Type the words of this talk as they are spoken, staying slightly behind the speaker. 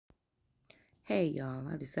Hey y'all,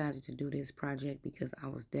 I decided to do this project because I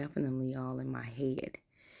was definitely all in my head.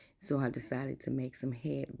 So I decided to make some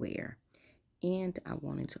headwear. And I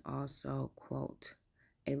wanted to also quote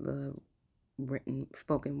a little written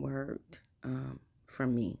spoken word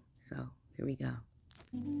from me. So here we go.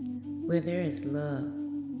 Where there is love,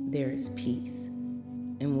 there is peace.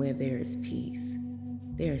 And where there is peace,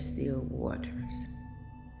 there are still waters.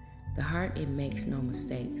 The heart, it makes no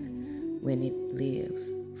mistakes when it lives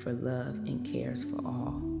for love and cares for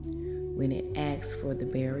all, when it asks for the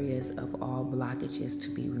barriers of all blockages to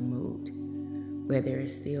be removed. Where there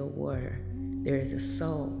is still water, there is a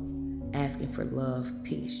soul asking for love,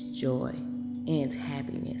 peace, joy, and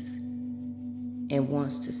happiness, and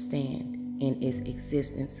wants to stand in its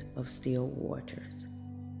existence of still waters.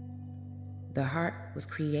 The heart was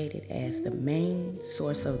created as the main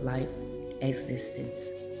source of life existence.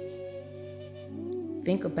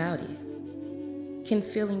 Think about it. Can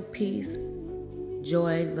feeling peace,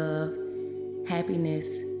 joy, love, happiness,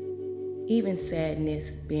 even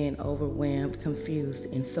sadness, being overwhelmed, confused,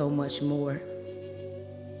 and so much more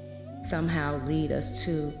somehow lead us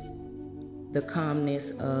to the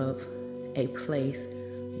calmness of a place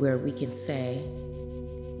where we can say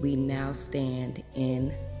we now stand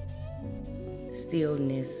in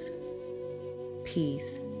stillness,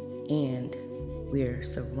 peace, and we're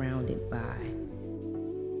surrounded by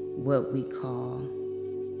what we call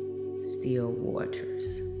still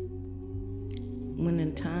waters. When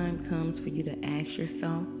the time comes for you to ask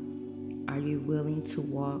yourself, are you willing to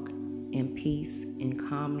walk in peace and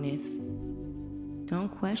calmness? Don't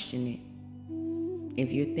question it.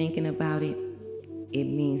 If you're thinking about it, it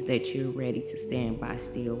means that you're ready to stand by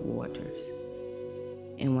still waters.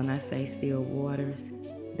 And when I say still waters,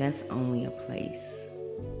 that's only a place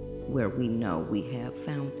where we know we have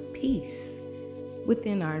found peace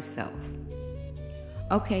within ourselves.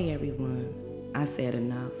 Okay, everyone, I said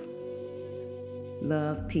enough.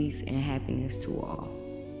 Love, peace, and happiness to all.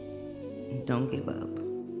 Don't give up.